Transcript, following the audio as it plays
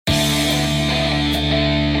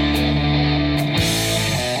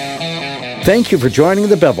Thank you for joining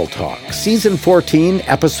the Bevel Talk, Season 14,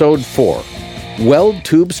 Episode 4, Weld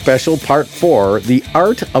Tube Special Part 4, The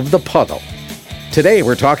Art of the Puddle. Today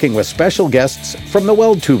we're talking with special guests from the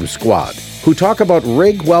Weld Tube Squad, who talk about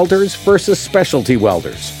rig welders versus specialty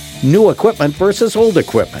welders, new equipment versus old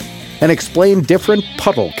equipment, and explain different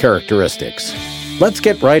puddle characteristics. Let's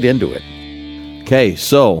get right into it. Okay,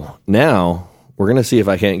 so now we're going to see if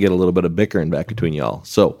I can't get a little bit of bickering back between y'all.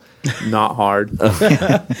 So, not hard.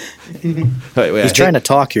 He's trying to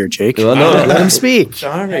talk here, Jake. Well, no, let him speak.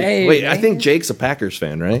 Sorry. Hey, wait, I think Jake's a Packers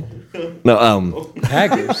fan, right? No,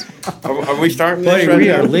 Packers. Are we starting Buddy, this right we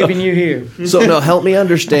now? are leaving you here. So, no, help me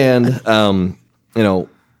understand, for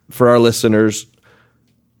our listeners,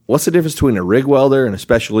 what's the difference between a rig welder and a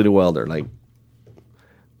specialty welder? Like,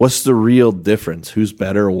 what's the real difference? Who's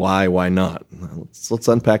better? Why not? Let's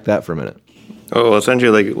unpack that for a minute. Oh,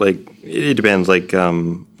 essentially, like it depends. Like a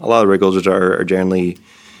lot of rig welders are generally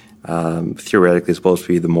theoretically supposed to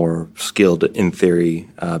be the more skilled in theory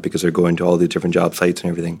because they're going to all these different job sites and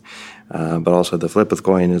everything. But also the flip of the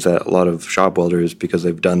coin is that a lot of shop welders, because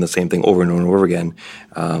they've done the same thing over and over and over again,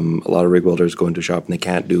 a lot of rig welders go into a shop and they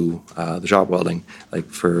can't do the shop welding, like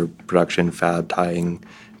for production, fab,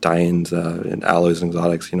 tie-ins, and alloys and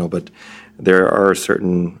exotics, but there are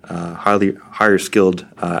certain higher skilled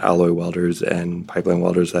alloy welders and pipeline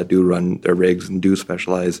welders that do run their rigs and do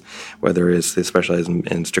specialize, whether it's they specialize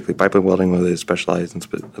in strictly pipeline welding, whether they specialize in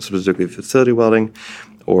specifically facility welding,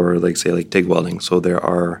 or like TIG welding. So there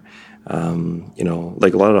are,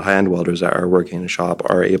 like a lot of high-end welders that are working in a shop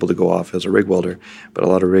are able to go off as a rig welder, but a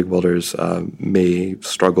lot of rig welders may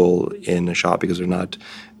struggle in a shop because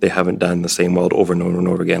they haven't done the same weld over and over and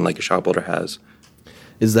over again like a shop welder has.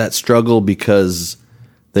 Is that struggle because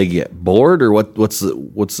they get bored, or what's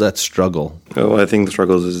that struggle? Oh, I think the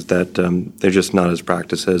struggle is that they're just not as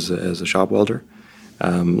practiced as a shop welder.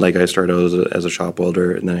 Like I started out as a shop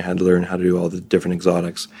welder, and then I had to learn how to do all the different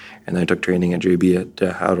exotics, and then I took training at JB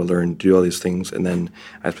at how to learn to do all these things, and then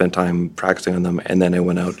I spent time practicing on them, and then I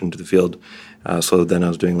went out into the field. So then I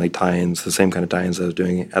was doing like tie-ins, the same kind of tie-ins I was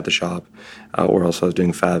doing at the shop, or else I was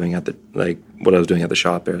doing fabbing at what I was doing at the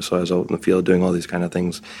shop there. So I was out in the field doing all these kind of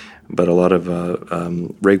things. But a lot of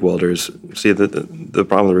rig welders, see the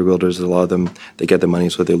problem with rig welders is a lot of them, they get the money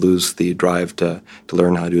so they lose the drive to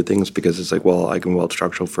learn how to do things, because it's like, well, I can weld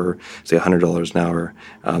structural for say $100 an hour.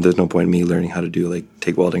 There's no point in me learning how to do like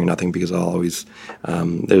TIG welding or nothing, because I'll always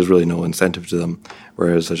there's really no incentive to them.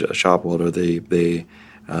 Whereas a shop welder, they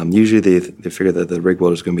usually they figure that the rig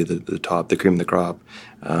welder is going to be the top, the cream of the crop.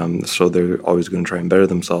 So they're always going to try and better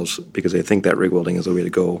themselves because they think that rig welding is the way to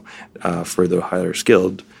go for the higher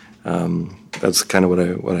skilled. That's kind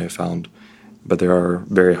of what I found. But there are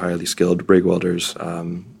very highly skilled rig welders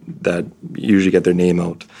that usually get their name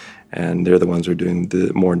out, and they're the ones who are doing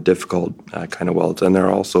the more difficult kind of welds. And there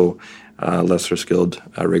are also lesser skilled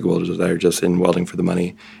rig welders that are just in welding for the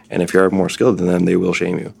money. And if you're more skilled than them, they will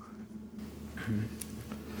shame you.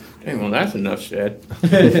 Hey, well, that's enough said.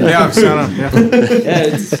 What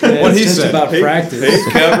he said about practice.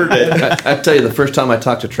 He covered it. I tell you, the first time I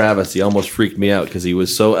talked to Travis, he almost freaked me out because he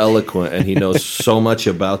was so eloquent and he knows so much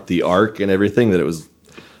about the arc and everything that it was.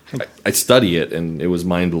 I study it and it was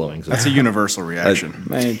mind blowing. So that's a universal reaction.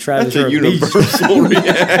 Man, Travis, that's a universal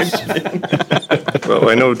reaction. Well,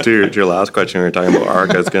 I know to your last question, we were talking about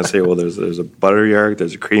arc. I was going to say, well, there's a buttery arc,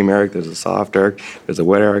 there's a cream arc, there's a soft arc, there's a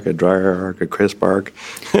wet arc, a dry arc, a crisp arc.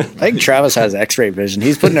 I think Travis has X-ray vision.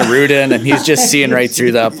 He's putting a root in, and he's just seeing right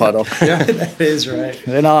through that puddle. Yeah, that is right.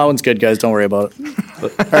 No, that one's good, guys. Don't worry about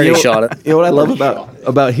it. I already shot it. You know what I love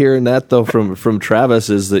about hearing that though from Travis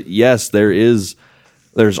is that yes,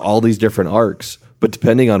 there's all these different arcs, but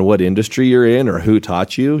depending on what industry you're in or who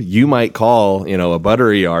taught you, you might call a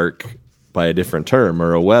buttery arc by a different term,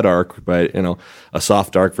 or a wet arc by a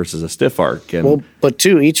soft arc versus a stiff arc. And but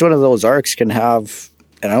too, each one of those arcs can have,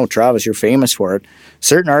 and I know Travis, you're famous for it.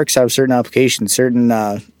 Certain arcs have certain applications. Certain,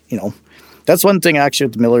 that's one thing actually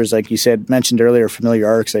with the millers, like you mentioned earlier, familiar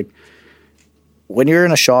arcs. Like when you're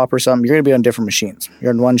in a shop or something, you're going to be on different machines.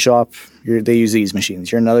 You're in one shop, they use these machines.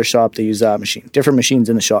 You're in another shop, they use that machine. Different machines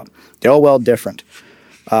in the shop. They all weld different,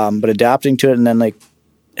 but adapting to it, and then like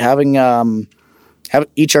having have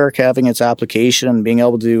each arc having its application and being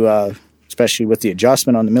able to, especially with the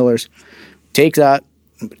adjustment on the millers, take that,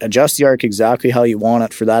 adjust the arc exactly how you want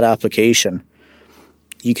it for that application.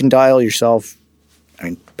 You can dial yourself,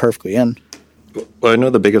 perfectly in. Well, I know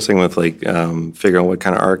the biggest thing with figuring out what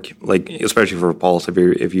kind of arc, like especially for pulse,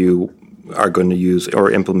 if you are going to use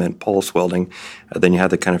or implement pulse welding, then you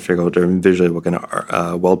have to kind of figure out visually what kind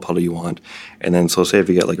of weld puddle you want. And then, so say if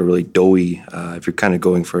you get like a really doughy, if you're kind of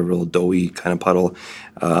going for a real doughy kind of puddle,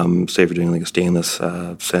 say if you're doing like a stainless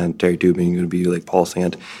sanitary tubing, you're going to be like pulsing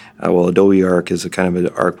it. Well, a doughy arc is a kind of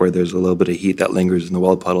an arc where there's a little bit of heat that lingers in the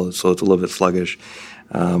weld puddle, so it's a little bit sluggish.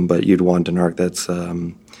 But you'd want an arc that's,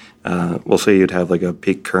 we'll say you'd have like a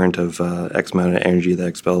peak current of X amount of energy that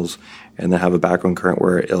expels, and then have a background current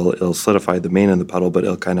where it'll solidify the main of the puddle, but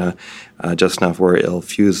it'll kind of just enough where it'll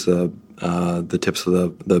fuse the tips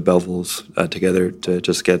of the bevels together to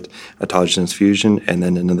just get autogenous fusion, and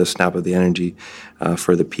then another snap of the energy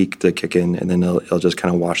for the peak to kick in, and then it'll just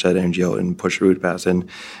kind of wash that energy out and push the root pass in.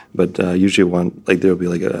 But usually there'll be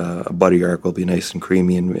like a buddy arc will be nice and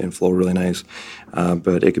creamy and flow really nice.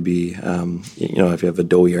 But it could be, if you have a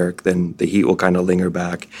doughy arc, then the heat will kind of linger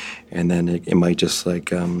back, and then it might just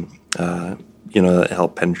like,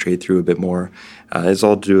 help penetrate through a bit more. It's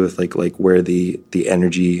all to do with like where the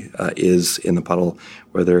energy is in the puddle,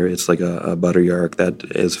 whether it's like a buttery arc that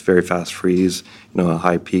is very fast freeze, a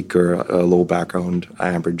high peak or a low background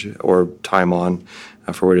amperage or time on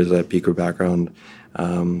for what is that peak or background.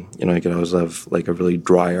 You could always have like a really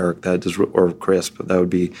dry arc that is, or crisp, that would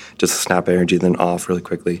be just a snap energy then off really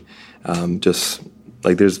quickly. Just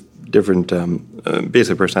like there's different,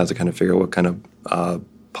 basic person has to kind of figure out what kind of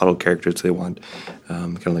puddle characters they want,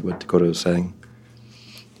 kind of like what Dakota was saying.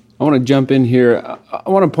 I want to jump in here. I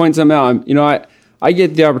want to point something out. I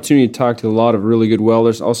get the opportunity to talk to a lot of really good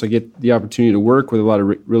welders. Also get the opportunity to work with a lot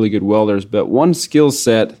of really good welders. But one skill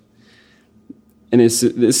set, and this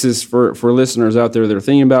is for listeners out there that are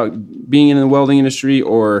thinking about being in the welding industry,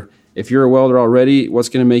 or if you're a welder already, what's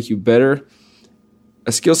going to make you better?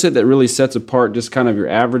 A skill set that really sets apart just kind of your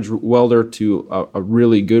average welder to a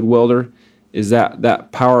really good welder is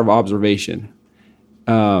that power of observation.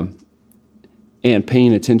 And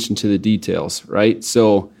paying attention to the details, right?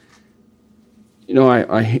 So,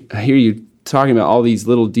 I hear you talking about all these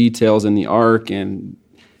little details in the arc, and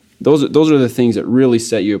those are the things that really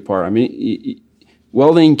set you apart. I mean,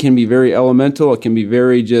 welding can be very elemental. It can be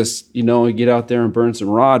very just, get out there and burn some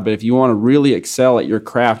rod. But if you want to really excel at your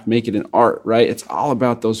craft, make it an art, right? It's all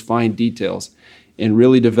about those fine details and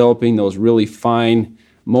really developing those really fine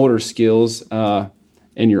motor skills in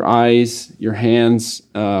your eyes, your hands,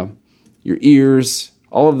 your ears,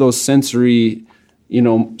 all of those sensory,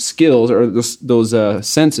 skills or those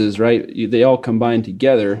senses, right? They all combine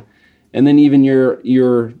together, and then even your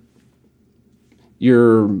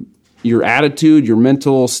attitude, your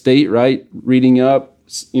mental state, right? Reading up,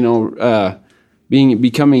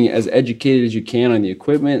 becoming as educated as you can on the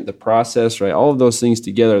equipment, the process, right? All of those things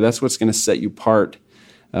together. That's what's going to set you apart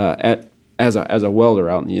as a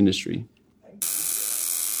welder out in the industry.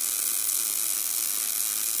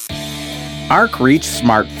 Arc Reach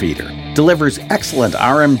Smart Feeder delivers excellent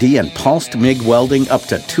RMD and pulsed MIG welding up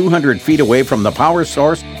to 200 feet away from the power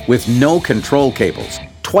source with no control cables,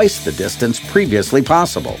 twice the distance previously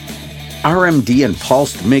possible. RMD and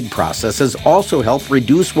pulsed MIG processes also help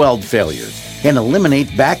reduce weld failures and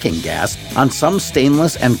eliminate backing gas on some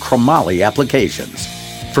stainless and chromoly applications.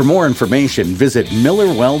 For more information, visit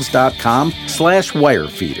millerwelds.com/wire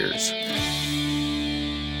feeders.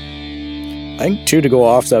 I think too, to go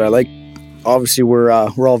off that, obviously we're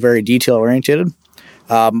all very detail oriented.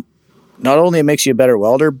 Not only it makes you a better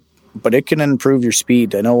welder, but it can improve your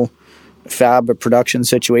speed. I know a production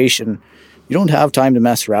situation, you don't have time to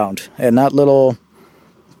mess around. And that little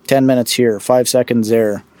 10 minutes here, 5 seconds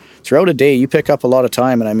there, throughout a day, you pick up a lot of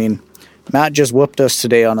time. And I mean, Matt just whooped us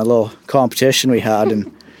today on a little competition we had,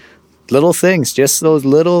 and little things, just those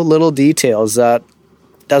little details that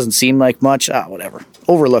doesn't seem like much, whatever,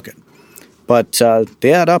 overlook it. But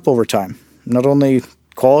they add up over time. Not only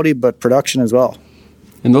quality, but production as well.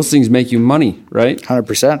 And those things make you money, right?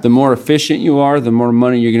 100%. The more efficient you are, the more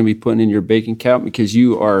money you're going to be putting in your bank account, because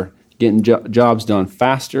you are getting jobs done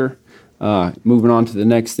faster, moving on to the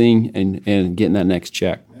next thing, and getting that next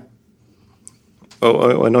check.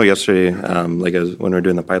 Oh, I know yesterday, when we were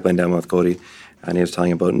doing the pipeline demo with Cody, and he was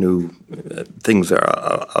telling about new things that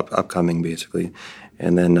are upcoming, basically.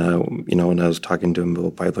 And then, when I was talking to him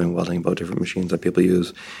about pipeline welding, about different machines that people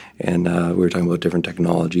use, and we were talking about different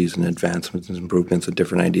technologies and advancements and improvements and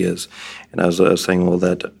different ideas. And I was saying, well,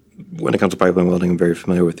 that when it comes to pipeline welding, I'm very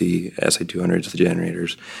familiar with the SA200s, the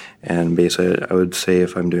generators. And basically, I would say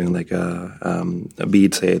if I'm doing like a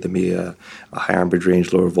bead, say, there'd be a high amperage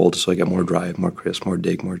range, lower voltage, so I get more drive, more crisp, more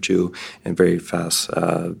dig, more chew, and very fast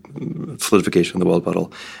solidification of the weld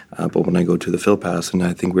puddle. But when I go to the fill pass, and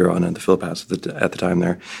I think we were on the fill pass at the time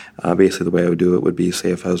there, basically the way I would do it would be,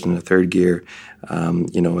 say, if I was in a third gear,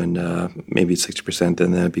 and maybe 60%,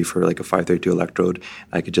 then that'd be for like a 532 electrode.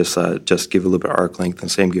 I could just give a little bit of arc length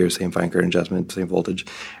and same gear, same fine current adjustment, same voltage,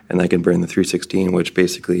 and I can burn the 316, which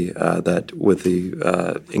basically that with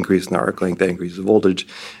the increase in the arc length, that increases the voltage,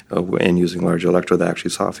 and using large electrode, that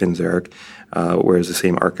actually softens the arc. Whereas the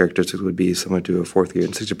same arc characteristics would be similar to a fourth gear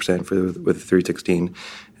and 60% with the 316,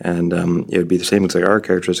 and it would be the same exact arc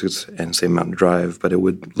characteristics and same amount of drive, but it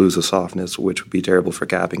would lose the softness, which would be terrible for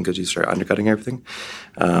capping because you start undercutting everything.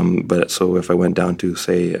 But so if I went down to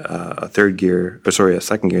say a second gear and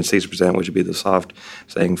 60%, which would be the soft,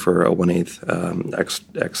 saying for a 1/8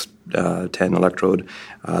 X10 electrode,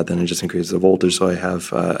 then it just increases the voltage. So I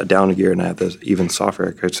have a down gear and I have this even softer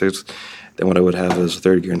arc characteristics than what I would have as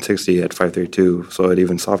third gear and 60 at 532. So I'd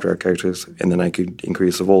even softer arc characteristics, and then I could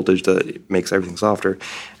increase the voltage that makes everything softer.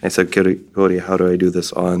 And I said, Cody, how do I do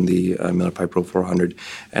this on the Miller Pipe Pro 400?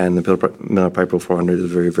 And the Miller Pipe Pro 400 is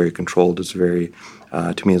very, very controlled. It's very,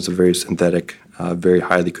 to me, it's a very synthetic, very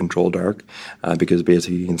highly controlled arc, because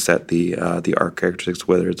basically you can set the arc characteristics,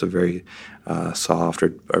 whether it's a very soft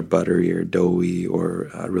or buttery or doughy or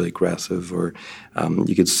really aggressive, or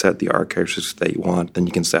you can set the arc characteristics that you want. Then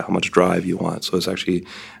you can set how much drive you want. So it's actually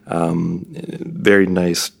very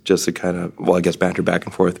nice just to kind of, banter back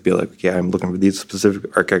and forth, be like, okay, I'm looking for these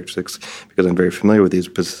specific arc characteristics because I'm very familiar with these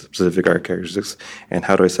specific arc characteristics, and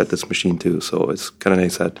how do I set this machine too? So it's kind of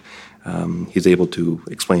nice that he's able to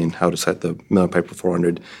explain how to set the Miller Pipe Pro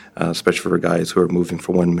 400, especially for guys who are moving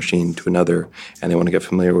from one machine to another and they want to get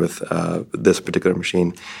familiar with this particular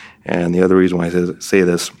machine. And the other reason why I say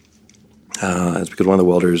this is because one of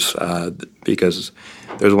the welders, because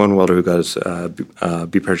there's one welder who got his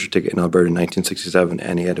B pressure ticket in Alberta in 1967,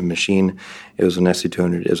 and he had a machine. It was an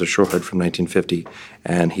SC200. It was a Shorehead from 1950,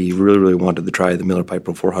 and he really, really wanted to try the Miller Pipe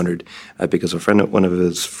Pro 400 because one of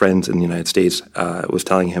his friends in the United States was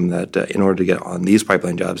telling him that in order to get on these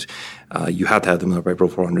pipeline jobs, you have to have the Miller Pipe Pro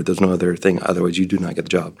 400. There's no other thing. Otherwise, you do not get the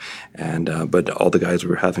job. And but all the guys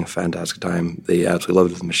were having a fantastic time. They absolutely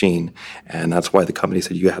loved the machine, and that's why the company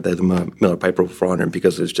said you have to have the Miller Pipe Pro 400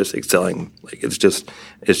 because it's just excelling. Like it's just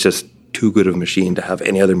too good of a machine to have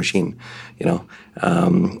any other machine,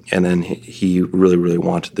 And then he really, really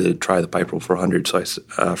wanted to try the Pipe Pro 400. So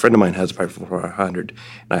a friend of mine has a Pipe Pro 400,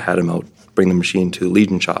 and I had him out bring the machine to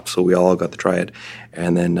Legion Shop, so we all got to try it.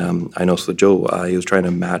 And then I know Joe, he was trying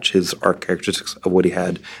to match his arc characteristics of what he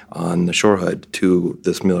had on the Shorehead to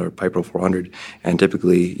this Miller Pipe Pro 400. And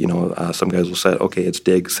typically, some guys will set, okay, it's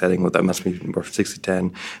dig setting, that must be more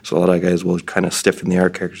 60-10. So a lot of guys will kind of stiffen the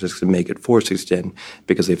arc characteristics and make it 4-60-10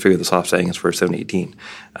 because they figure the soft setting is for 7-18.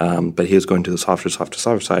 But he was going to the softer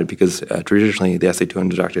side because traditionally the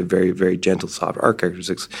SA200 is actually very, very gentle, soft arc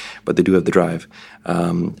characteristics, but they do have the drive.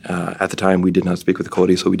 At the time, we did not speak with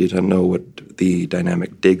Cody, so we did not know what the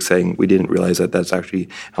dynamic dig setting. We didn't realize that that's actually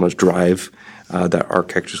how much drive that arc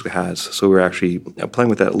characteristic has. So we're actually playing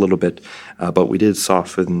with that a little bit, but we did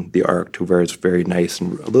soften the arc to where it's very nice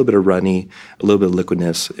and a little bit of runny, a little bit of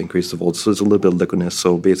liquidness, increase the voltage. So there's a little bit of liquidness.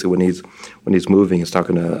 So basically, when he's moving, it's not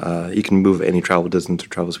going to. He can move any travel distance or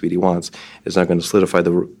travel speed he wants. It's not going to solidify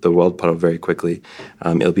the weld puddle very quickly.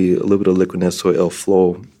 It'll be a little bit of liquidness, so it'll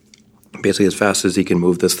flow. Basically, as fast as he can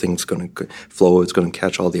move, this thing's going to flow. It's going to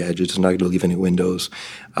catch all the edges. It's not going to leave any windows.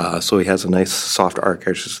 So he has a nice soft arc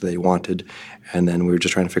characteristics that he wanted. And then we were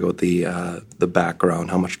just trying to figure out the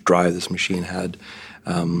background, how much drive this machine had.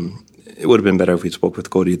 It would have been better if we spoke with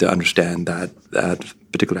Cody to understand that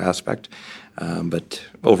particular aspect. But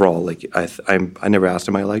overall, I never asked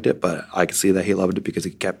him I liked it, but I could see that he loved it because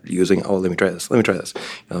he kept using, let me try this. Let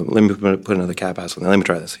me put another cap pass on there. Let me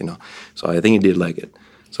try this, So I think he did like it.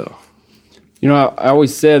 So. I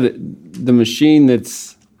always said that the machine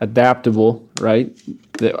that's adaptable, right,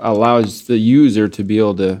 that allows the user to be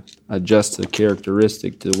able to adjust the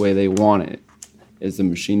characteristic to the way they want it, is the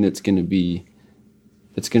machine that's going to be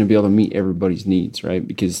able to meet everybody's needs, right?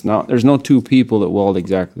 Because there's no two people that weld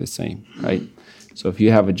exactly the same, right? So if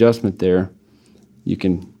you have adjustment there, you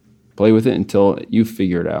can play with it until you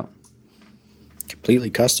figure it out.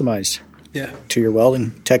 Completely customized. Yeah. To your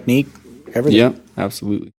welding technique, everything. Yeah,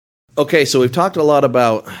 absolutely. Okay, so we've talked a lot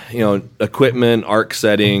about equipment, arc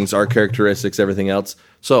settings, arc characteristics, everything else.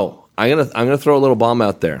 So I'm gonna throw a little bomb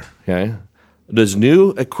out there. Okay, does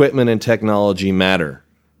new equipment and technology matter?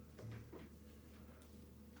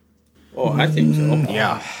 Oh, I think so.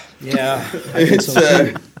 Yeah. Yeah. I think It's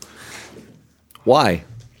so too. Why?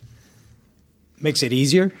 Makes it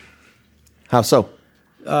easier. How so?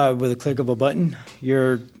 With a click of a button,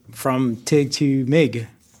 you're from TIG to MIG.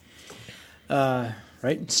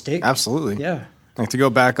 Right? Stick. Absolutely. Yeah. Like to go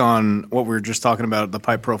back on what we were just talking about, the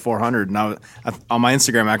Pipe Pro 400. And I on my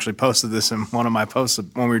Instagram, I actually posted this in one of my posts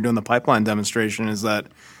when we were doing the pipeline demonstration. Is that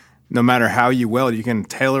no matter how you weld, you can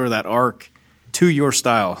tailor that arc to your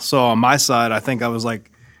style. So on my side, I think I was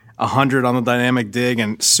like 100 on the dynamic dig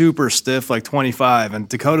and super stiff, like 25. And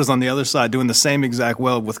Dakota's on the other side doing the same exact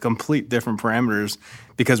weld with complete different parameters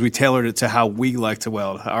because we tailored it to how we like to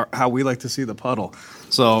weld, how we like to see the puddle.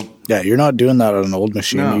 So Yeah, you're not doing that on an old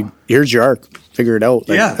machine. No. Here's your arc. Figure it out.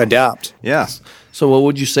 Like, Yeah. Adapt. yeah, So what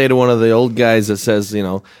would you say to one of the old guys that says,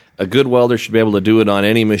 a good welder should be able to do it on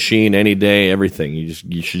any machine, any day, everything. You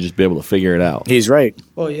should just be able to figure it out. He's right.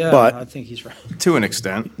 Well, yeah, But- I think he's right. to an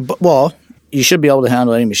extent. But, well, you should be able to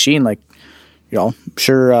handle any machine. Like,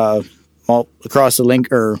 sure, across the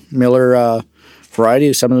Link or Miller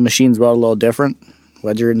variety, some of the machines weld a little different.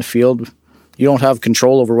 Whether you're in the field, you don't have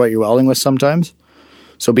control over what you're welding with sometimes.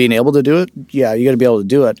 So being able to do it, yeah, you got to be able to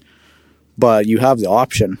do it. But you have the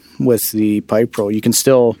option with the Pipe Pro. You can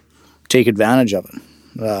still take advantage of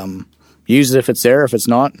it. Use it if it's there. If it's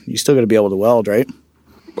not, you still got to be able to weld, right?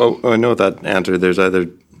 Well, I know that answer. There's either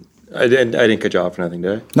I didn't cut you off for nothing,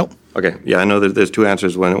 did I? Nope. Okay, yeah, I know there's two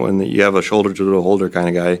answers. When you have a shoulder to the holder kind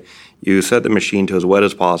of guy, you set the machine to as wet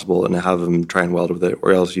as possible and have him try and weld with it,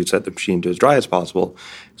 or else you set the machine to as dry as possible.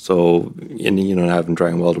 So and you don't have him try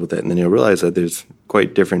and weld with it, and then you'll realize that there's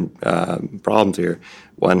quite different problems here.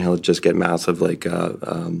 One, he'll just get massive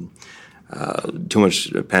too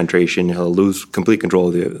much penetration. He'll lose complete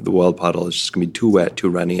control of the weld puddle. It's just gonna be too wet, too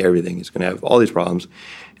runny, everything. He's gonna have all these problems.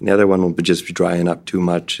 And the other one will just be drying up too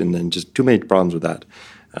much, and then just too many problems with that.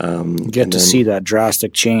 You get to see that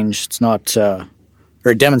drastic change. It's not, or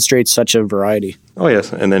it demonstrates such a variety. Oh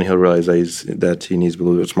yes, and then he'll realize that he needs to be a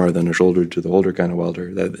little bit smarter than a shoulder to the holder kind of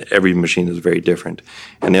welder. That every machine is very different.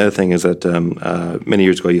 And the other thing is that many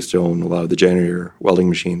years ago I used to own a lot of the generator welding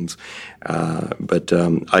machines, but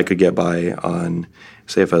I could get by on,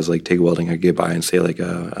 say if I was like TIG welding, I could get by and say like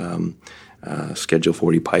a Schedule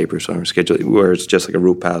 40 pipe or something, where it's just like a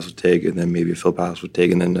root pass with TIG and then maybe a fill pass with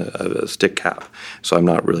TIG and then a stick cap. So I'm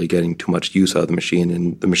not really getting too much use out of the machine,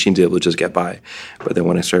 and the machine's able to just get by. But then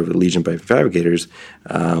when I started with Legion Pipe Fabricators,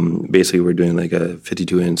 basically we're doing like a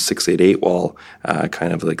 52-inch 688 wall,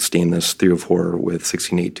 kind of like stainless 304 with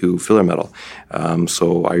 1682 filler metal.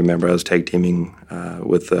 So I remember I was tag teaming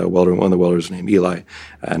with one of the welders named Eli,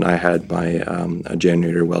 and I had my a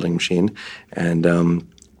generator welding machine, and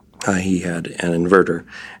he had an inverter,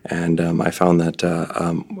 and I found that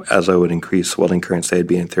as I would increase welding current, say I'd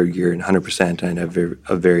be in third gear and 100%, and have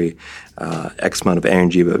a very X amount of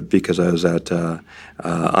energy, but because I was at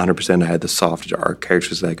 100%, I had the soft arc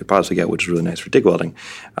characteristics that I could possibly get, which is really nice for TIG welding.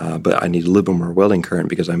 But I need a little bit more welding current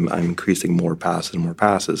because I'm increasing more passes and more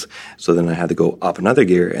passes. So then I had to go up another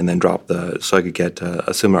gear and then drop so I could get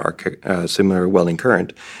a similar welding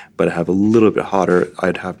current, but have a little bit hotter.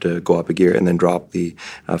 I'd have to go up a gear and then drop the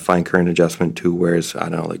fine current adjustment to whereas, I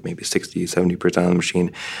don't know, like maybe 60, 70% of the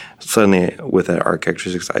machine. Suddenly, with that arc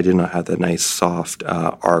characteristics, I did not have that nice soft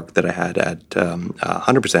arc that I had at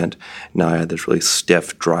 100%. Now I had this really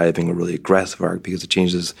stiff, driving, a really aggressive arc because it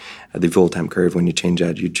changes the volt-temp curve. When you change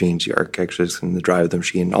that, you change the arc characteristics and the drive of the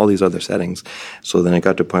machine and all these other settings. So then I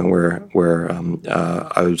got to a point where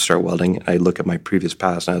I would start welding. And I'd look at my previous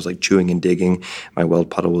pass and I was like chewing and digging. My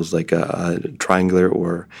weld puddle was like a triangular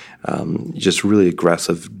or just really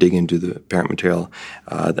aggressive dig into the parent material.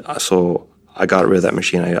 So I got rid of that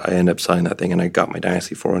machine. I ended up selling that thing, and I got my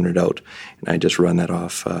Dynasty 400 out, and I just run that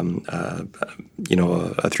off, a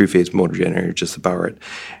three-phase motor generator just to power it.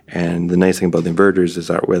 And the nice thing about the inverters is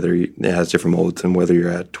that whether it has different modes, and whether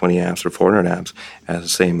you're at 20 amps or 400 amps, it has the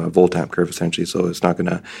same volt-amp curve essentially. So it's going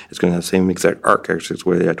to have the same exact arc characteristics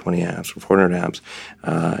whether you're at 20 amps or 400 amps,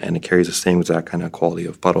 and it carries the same exact kind of quality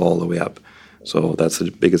of puddle all the way up. So that's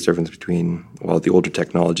the biggest difference between, the older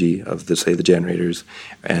technology of, the generators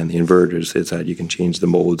and the inverters is that you can change the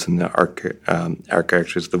modes and the arc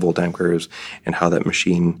characteristics, the volt-amp curves, and how that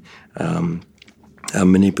machine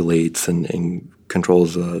manipulates and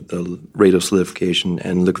controls the rate of solidification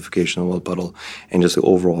and liquefaction of the weld puddle, and just the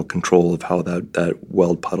overall control of how that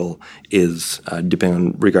weld puddle is, depending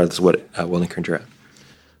on regardless of what welding current you're at.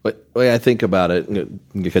 The way I think about it, I'm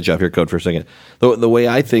going to cut you off your code for a second. The way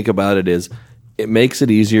I think about it is it makes it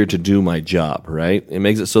easier to do my job, right? It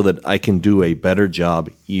makes it so that I can do a better job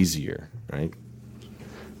easier, right?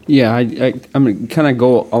 Yeah, I'm going to kind of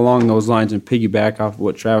go along those lines and piggyback off of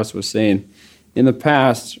what Travis was saying. In the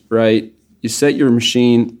past, right, you set your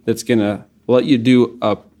machine that's going to let you do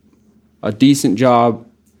a decent job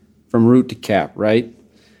from root to cap, right?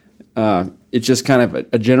 It's just kind of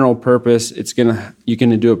a general purpose. You're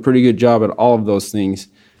gonna do a pretty good job at all of those things.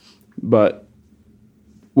 But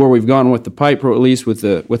where we've gone with the Pipe Pro, at least with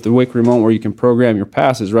the Wick Remote, where you can program your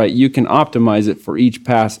passes, right? You can optimize it for each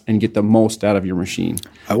pass and get the most out of your machine.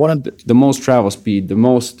 I wanted the most travel speed, the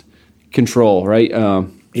most control, right? I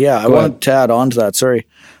wanted to add on to that. Sorry,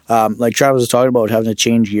 like Travis was talking about having to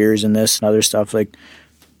change gears and this and other stuff. Like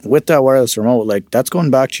with that wireless remote, like that's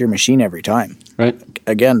going back to your machine every time. Right.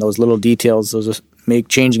 Again, those little details, those make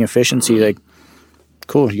changing efficiency. Like,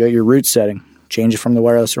 cool, you got your route setting. Change it from the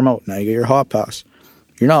wireless remote. Now you get your hot pass.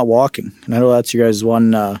 You're not walking. And I know that's your guys'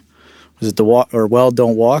 one, was it the walk or well,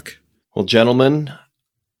 don't walk? Well, gentlemen,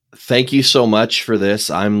 thank you so much for this.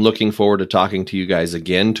 I'm looking forward to talking to you guys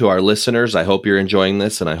again. To our listeners, I hope you're enjoying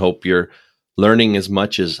this, and I hope you're learning as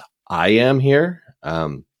much as I am here.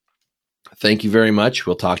 Thank you very much.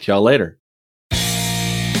 We'll talk to y'all later.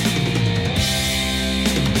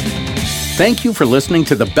 Thank you for listening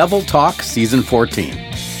to the Bevel Talk Season 14.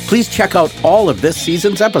 Please check out all of this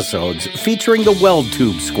season's episodes featuring the Weld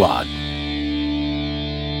Tube Squad.